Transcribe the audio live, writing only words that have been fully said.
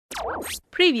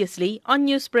Previously on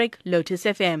Newsbreak, Lotus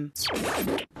FM.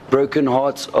 Broken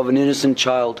hearts of an innocent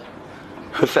child.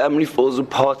 Her family falls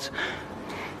apart,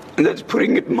 and that's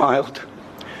putting it mild.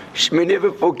 She may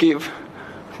never forgive,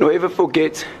 nor ever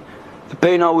forget the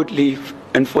pain I would leave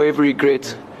and forever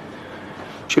regret.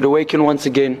 Should awaken once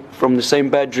again from the same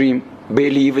bad dream,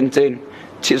 barely even 10,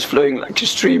 tears flowing like a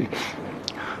stream.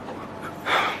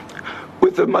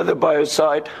 With her mother by her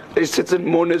side, they sit and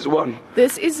mourn as one.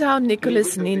 This is how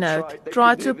Nicholas Ninow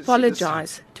tried to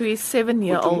apologize to his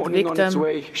 7-year-old On its victim.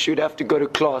 way, she would have to go to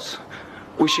class,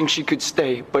 wishing she could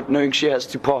stay, but knowing she has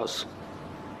to pass.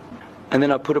 And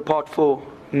then I put a part for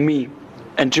me.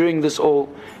 And during this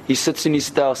all, he sits in his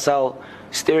cell,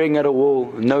 staring at a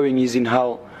wall, knowing he's in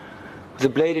hell. With a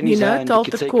blade in his hand, Ninow told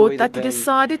he could the take court away that the he pain,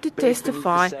 decided to but he followed the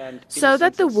testify sand, so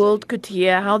that the innocence world could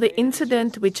hear how the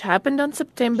incident, which happened on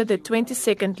September the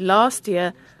 22nd last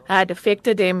year, had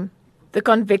affected him. The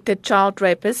convicted child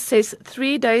rapist says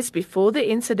 3 days before the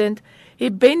incident,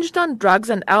 he binged on drugs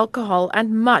and alcohol,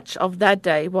 and much of that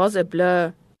day was a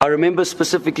blur. I remember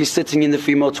specifically sitting in the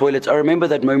female toilet. I remember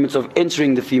that moment of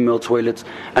entering the female toilet,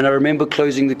 and I remember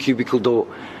closing the cubicle door,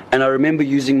 and I remember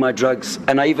using my drugs,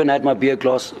 and I even had my beer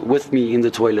glass with me in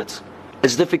the toilet.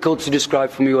 It's difficult to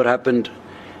describe for me what happened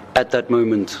at that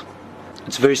moment.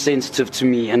 It's very sensitive to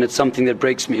me, and it's something that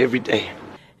breaks me every day.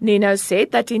 Ninow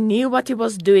said that he knew what he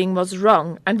was doing was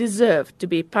wrong and deserved to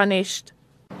be punished.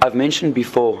 I've mentioned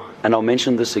before, and I'll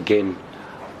mention this again,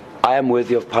 I am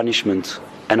worthy of punishment,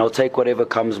 and I'll take whatever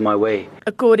comes my way.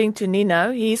 According to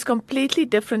Ninow, he is a completely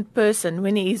different person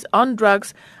when he is on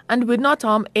drugs and would not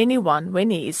harm anyone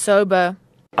when he is sober.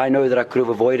 I know that I could have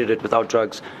avoided it without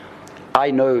drugs.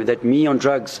 I know that me on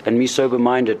drugs and me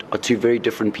sober-minded are two very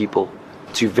different people.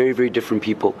 Two very, very different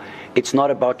people. It's not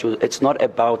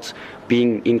about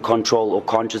being in control or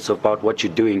conscious about what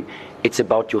you're doing. It's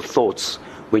about your thoughts.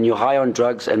 When you're high on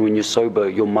drugs and when you're sober,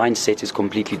 your mindset is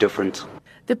completely different.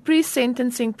 The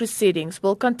pre-sentencing proceedings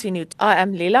will continue. I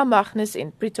am Liela Magnus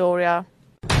in Pretoria.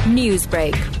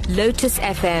 Newsbreak, Lotus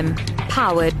FM,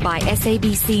 powered by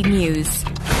SABC News.